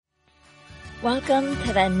Welcome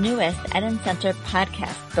to the newest Eden Center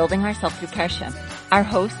podcast, Building Ourselves Through Parsha. Our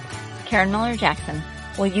host, Karen Miller-Jackson,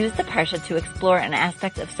 will use the Parsha to explore an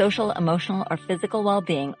aspect of social, emotional, or physical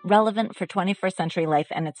well-being relevant for 21st century life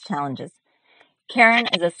and its challenges. Karen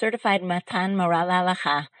is a certified Matan Moral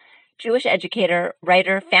Halacha, Jewish educator,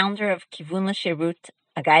 writer, founder of Kivun L'Shirut,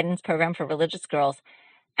 a guidance program for religious girls,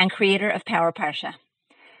 and creator of Power Parsha.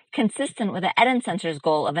 Consistent with the Eden Center's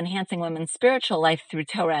goal of enhancing women's spiritual life through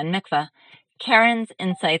Torah and mikvah, Karen's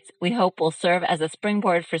insights, we hope, will serve as a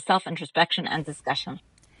springboard for self-introspection and discussion.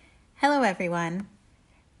 Hello, everyone.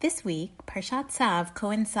 This week, Parashat Tzav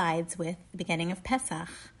coincides with the beginning of Pesach,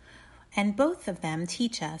 and both of them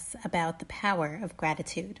teach us about the power of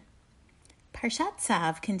gratitude. Parashat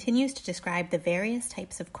Tzav continues to describe the various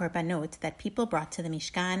types of korbanot that people brought to the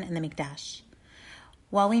Mishkan and the Mikdash.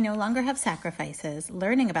 While we no longer have sacrifices,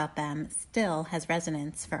 learning about them still has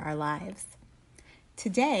resonance for our lives.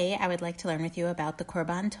 Today, I would like to learn with you about the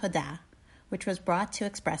Korban Todah, which was brought to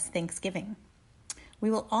express thanksgiving. We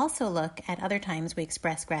will also look at other times we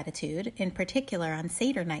express gratitude, in particular on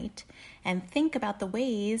Seder night, and think about the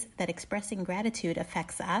ways that expressing gratitude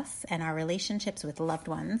affects us and our relationships with loved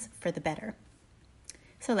ones for the better.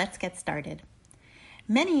 So let's get started.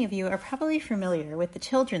 Many of you are probably familiar with the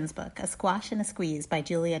children's book, A Squash and a Squeeze by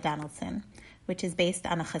Julia Donaldson, which is based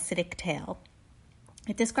on a Hasidic tale.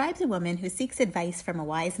 It describes a woman who seeks advice from a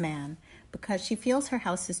wise man because she feels her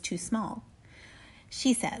house is too small.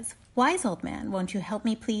 She says, "Wise old man, won't you help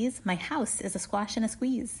me please? My house is a squash and a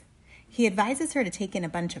squeeze." He advises her to take in a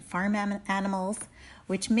bunch of farm animals,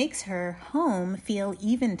 which makes her home feel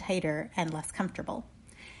even tighter and less comfortable.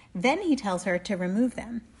 Then he tells her to remove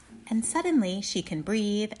them. And suddenly she can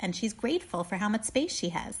breathe, and she's grateful for how much space she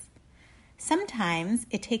has. Sometimes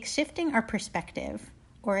it takes shifting our perspective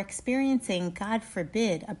or experiencing, God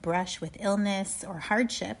forbid, a brush with illness or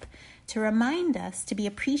hardship to remind us to be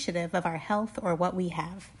appreciative of our health or what we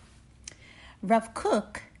have. Rav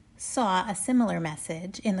Kook saw a similar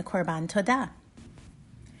message in the Korban Todah.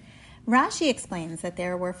 Rashi explains that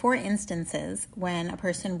there were 4 instances when a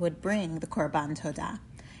person would bring the Korban Todah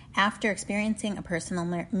after experiencing a personal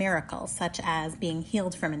miracle, such as being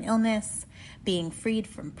healed from an illness, being freed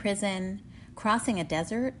from prison, crossing a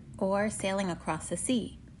desert, or sailing across the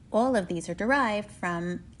sea. All of these are derived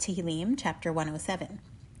from Tehillim, chapter 107.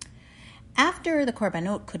 After the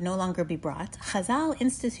korbanot could no longer be brought, Chazal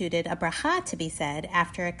instituted a bracha to be said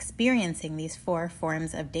after experiencing these 4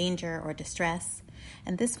 forms of danger or distress,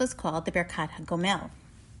 and this was called the Birkat HaGomel.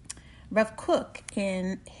 Rav Kook,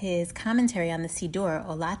 in his commentary on the Sidur,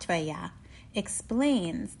 Olat Vaya,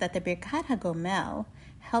 explains that the Birkat HaGomel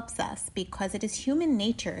helps us because it is human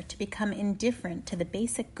nature to become indifferent to the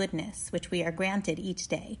basic goodness which we are granted each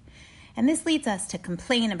day. And this leads us to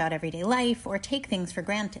complain about everyday life or take things for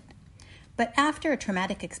granted. But after a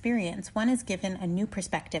traumatic experience, one is given a new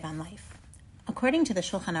perspective on life. According to the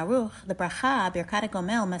Shulchan Aruch, the bracha, Birkat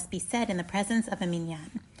HaGomel, must be said in the presence of a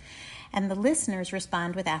minyan, and the listeners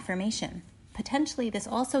respond with affirmation. Potentially, this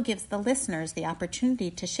also gives the listeners the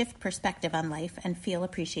opportunity to shift perspective on life and feel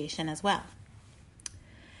appreciation as well.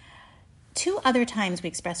 2 other times we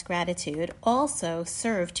express gratitude also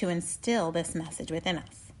serve to instill this message within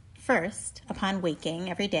us. First, upon waking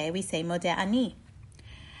every day, we say Modeh Ani.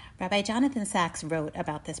 Rabbi Jonathan Sachs wrote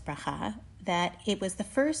about this bracha that it was the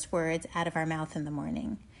first words out of our mouth in the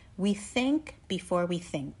morning. We think before we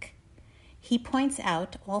think. He points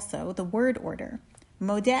out also the word order,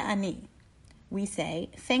 Modeh Ani. We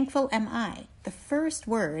say, thankful am I. The first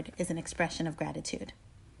word is an expression of gratitude.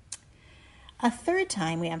 A third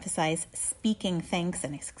time we emphasize speaking thanks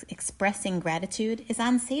and expressing gratitude is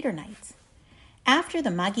on Seder night. After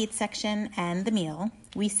the Magid section and the meal,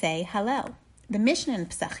 we say Hallel. The Mishnah in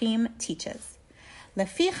Pesachim teaches,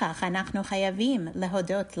 לפיכך אנחנו חייבים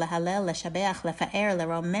להודות, להלל, לשבח, לפאר,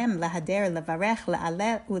 לרומם, להדר, לברך,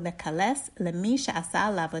 לעלל ולקלס למי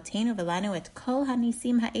שעשה לאבותינו ולנו את כל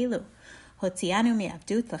הניסים האלו. הוציאנו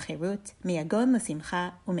מעבדות לחירות, מיגון לשמחה,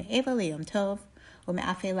 ומאבל ליום טוב,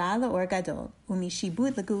 ומאפלה לאור גדול,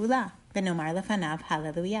 ומשיבוד לגאולה, ונאמר לפניו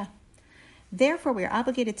הללויה. Therefore, we are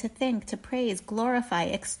obligated to thank, to praise, glorify,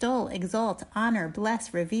 extol, exalt, honor,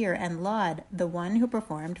 bless, revere, and laud the one who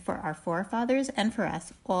performed for our forefathers and for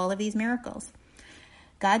us all of these miracles.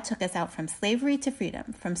 God took us out from slavery to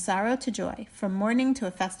freedom, from sorrow to joy, from mourning to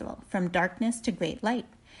a festival, from darkness to great light,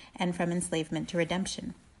 and from enslavement to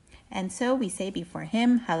redemption. And so we say before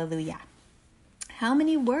him, Hallelujah. How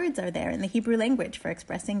many words are there in the Hebrew language for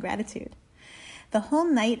expressing gratitude? The whole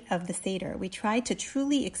night of the Seder, we try to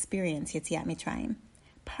truly experience Yetziat Mitzrayim.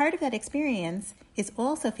 Part of that experience is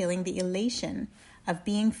also feeling the elation of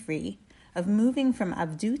being free, of moving from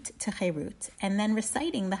Avdut to Cherut and then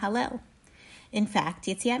reciting the Hallel. In fact,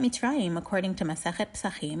 Yetziat Mitzrayim, according to Masechet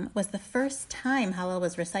Pesachim, was the first time Hallel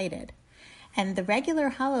was recited. And the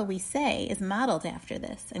regular Hallel we say is modeled after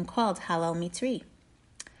this and called Hallel Mitzri.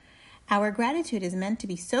 Our gratitude is meant to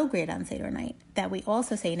be so great on Seder night that we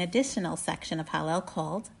also say an additional section of Hallel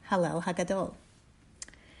called Hallel Hagadol.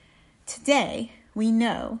 Today, we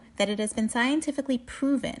know that it has been scientifically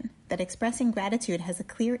proven that expressing gratitude has a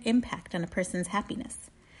clear impact on a person's happiness.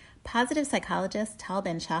 Positive psychologist Tal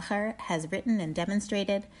Ben-Shachar has written and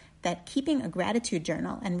demonstrated that keeping a gratitude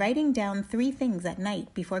journal and writing down 3 things at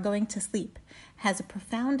night before going to sleep has a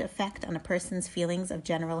profound effect on a person's feelings of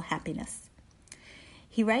general happiness.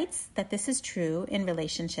 He writes that this is true in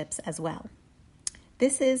relationships as well.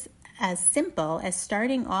 This is as simple as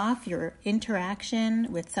starting off your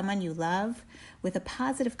interaction with someone you love with a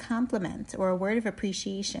positive compliment or a word of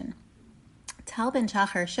appreciation. Tal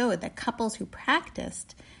Ben-Shachar showed that couples who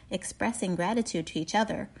practiced expressing gratitude to each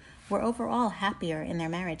other were overall happier in their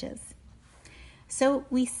marriages. So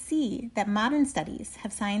we see that modern studies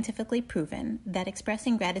have scientifically proven that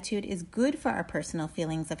expressing gratitude is good for our personal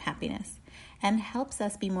feelings of happiness and helps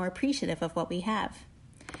us be more appreciative of what we have.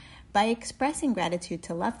 By expressing gratitude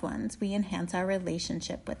to loved ones, we enhance our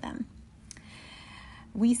relationship with them.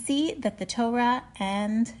 We see that the Torah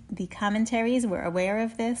and the commentaries were aware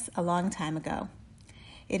of this a long time ago.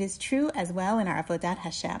 It is true as well in our Avodat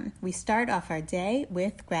Hashem. We start off our day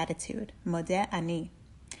with gratitude, Modeh Ani.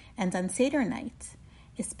 And on Seder night,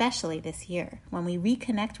 especially this year, when we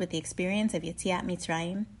reconnect with the experience of Yetziat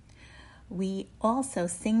Mitzrayim, we also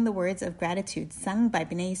sing the words of gratitude sung by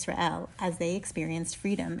Bnei Israel as they experienced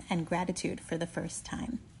freedom and gratitude for the first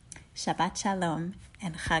time. Shabbat Shalom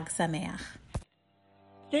and Chag Sameach.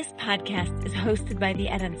 This podcast is hosted by the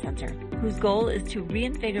Eden Center, whose goal is to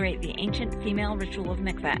reinvigorate the ancient female ritual of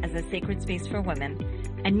mikveh as a sacred space for women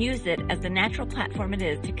and use it as the natural platform it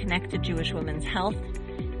is to connect to Jewish women's health,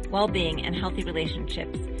 well-being, and healthy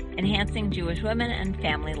relationships, enhancing Jewish women and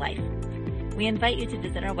family life. We invite you to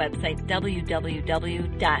visit our website,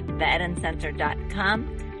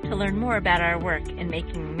 www.theedencenter.com, to learn more about our work in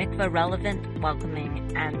making mikveh relevant,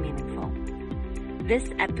 welcoming, and meaningful. This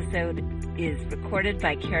episode is recorded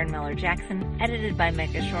by Karen Miller-Jackson, edited by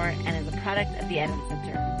Micah Shore, and is a product of the Eden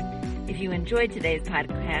Center. If you enjoyed today's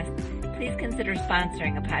podcast, please consider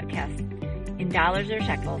sponsoring a podcast in dollars or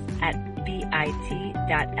shekels at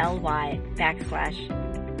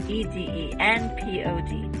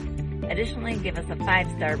bit.ly/EDENPOD. Additionally, give us a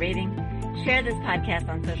 5-star rating, share this podcast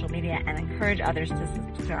on social media, and encourage others to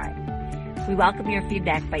subscribe. We welcome your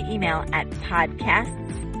feedback by email at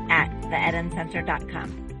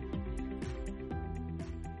podcasts@theedencenter.com.